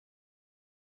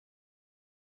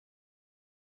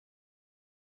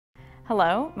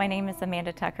Hello, my name is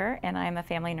Amanda Tucker and I'm a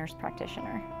family nurse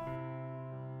practitioner.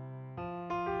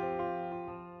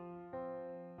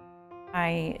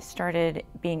 I started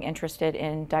being interested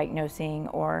in diagnosing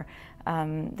or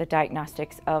the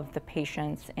diagnostics of the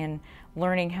patients and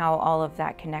learning how all of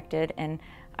that connected, and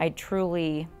I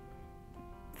truly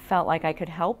felt like I could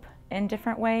help in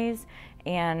different ways,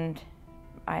 and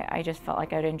I just felt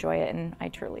like I'd enjoy it, and I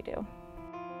truly do.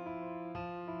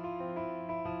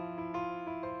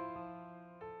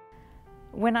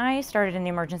 When I started in the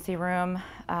emergency room,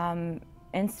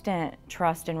 instant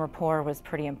trust and rapport was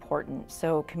pretty important.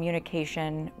 So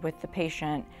communication with the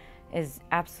patient is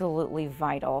absolutely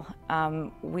vital.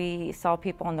 We saw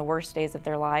people on the worst days of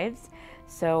their lives,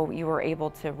 so you were able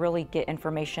to really get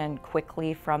information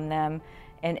quickly from them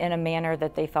and in a manner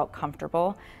that they felt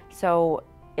comfortable. So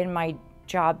in my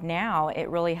job now, it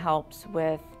really helps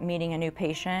with meeting a new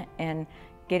patient and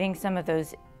getting some of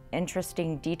those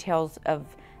interesting details of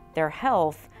their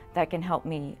health that can help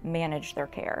me manage their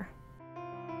care.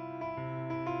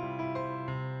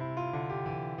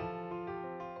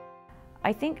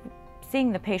 I think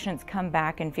seeing the patients come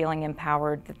back and feeling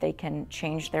empowered that they can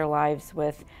change their lives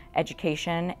with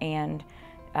education and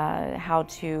how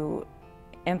to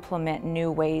implement new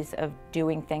ways of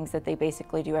doing things that they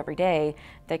basically do every day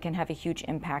that can have a huge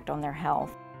impact on their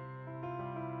health.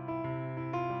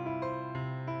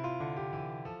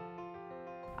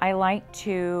 I like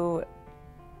to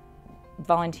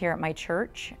volunteer at my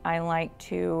church. I like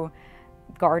to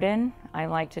garden. I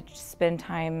like to spend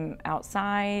time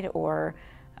outside or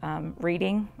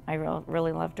reading. I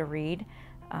really love to read.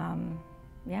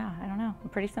 Yeah, I don't know,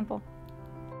 pretty simple.